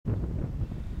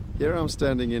Here I'm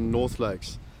standing in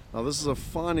Northlakes. Now this is a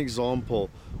fine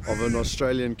example of an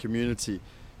Australian community.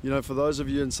 You know, for those of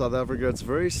you in South Africa, it's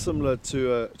very similar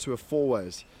to a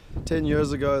four-ways. 10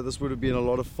 years ago, this would have been a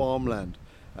lot of farmland.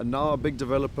 And now a big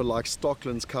developer like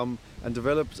Stockland's come and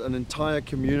developed an entire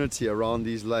community around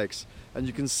these lakes. And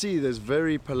you can see there's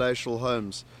very palatial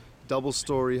homes,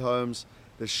 double-story homes.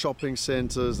 There's shopping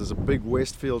centres. There's a big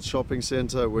Westfield shopping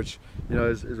centre, which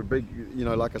is a big,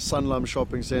 like a Sunlum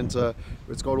shopping centre.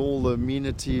 It's got all the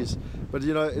amenities, but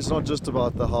it's not just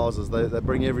about the houses. They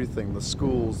bring everything: the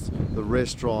schools, the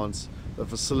restaurants, the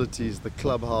facilities, the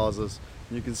clubhouses.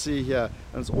 And you can see here,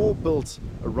 and it's all built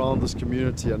around this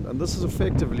community. And this is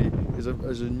effectively is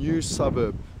a new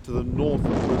suburb to the north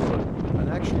of Brisbane, and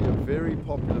actually a very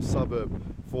popular suburb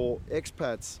for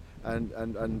expats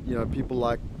and people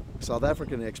like South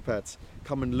African expats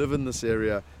come and live in this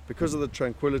area because of the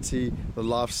tranquility, the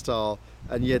lifestyle,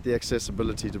 and yet the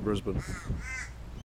accessibility to Brisbane.